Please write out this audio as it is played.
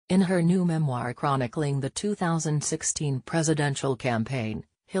In her new memoir chronicling the 2016 presidential campaign,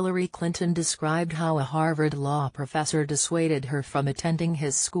 Hillary Clinton described how a Harvard law professor dissuaded her from attending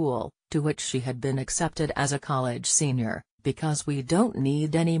his school, to which she had been accepted as a college senior, because we don't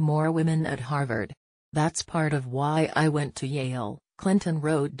need any more women at Harvard. That's part of why I went to Yale, Clinton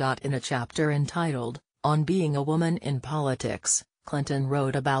wrote. In a chapter entitled, On Being a Woman in Politics, Clinton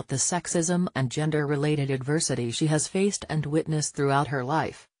wrote about the sexism and gender-related adversity she has faced and witnessed throughout her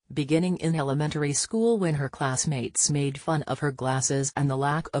life, beginning in elementary school when her classmates made fun of her glasses and the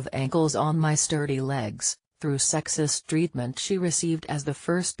lack of ankles on my sturdy legs, through sexist treatment she received as the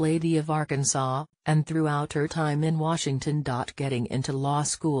First Lady of Arkansas, and throughout her time in Washington. Getting into law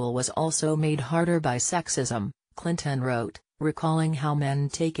school was also made harder by sexism, Clinton wrote, recalling how men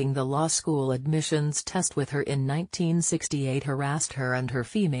taking the law school admissions test with her in 1968 harassed her and her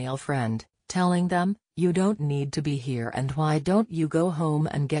female friend, telling them, "You don't need to be here, and why don't you go home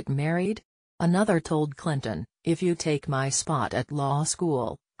and get married?" Another told Clinton, "If you take my spot at law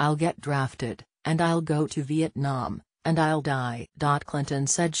school, I'll get drafted, and I'll go to Vietnam, and I'll die." Clinton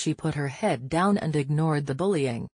said she put her head down and ignored the bullying.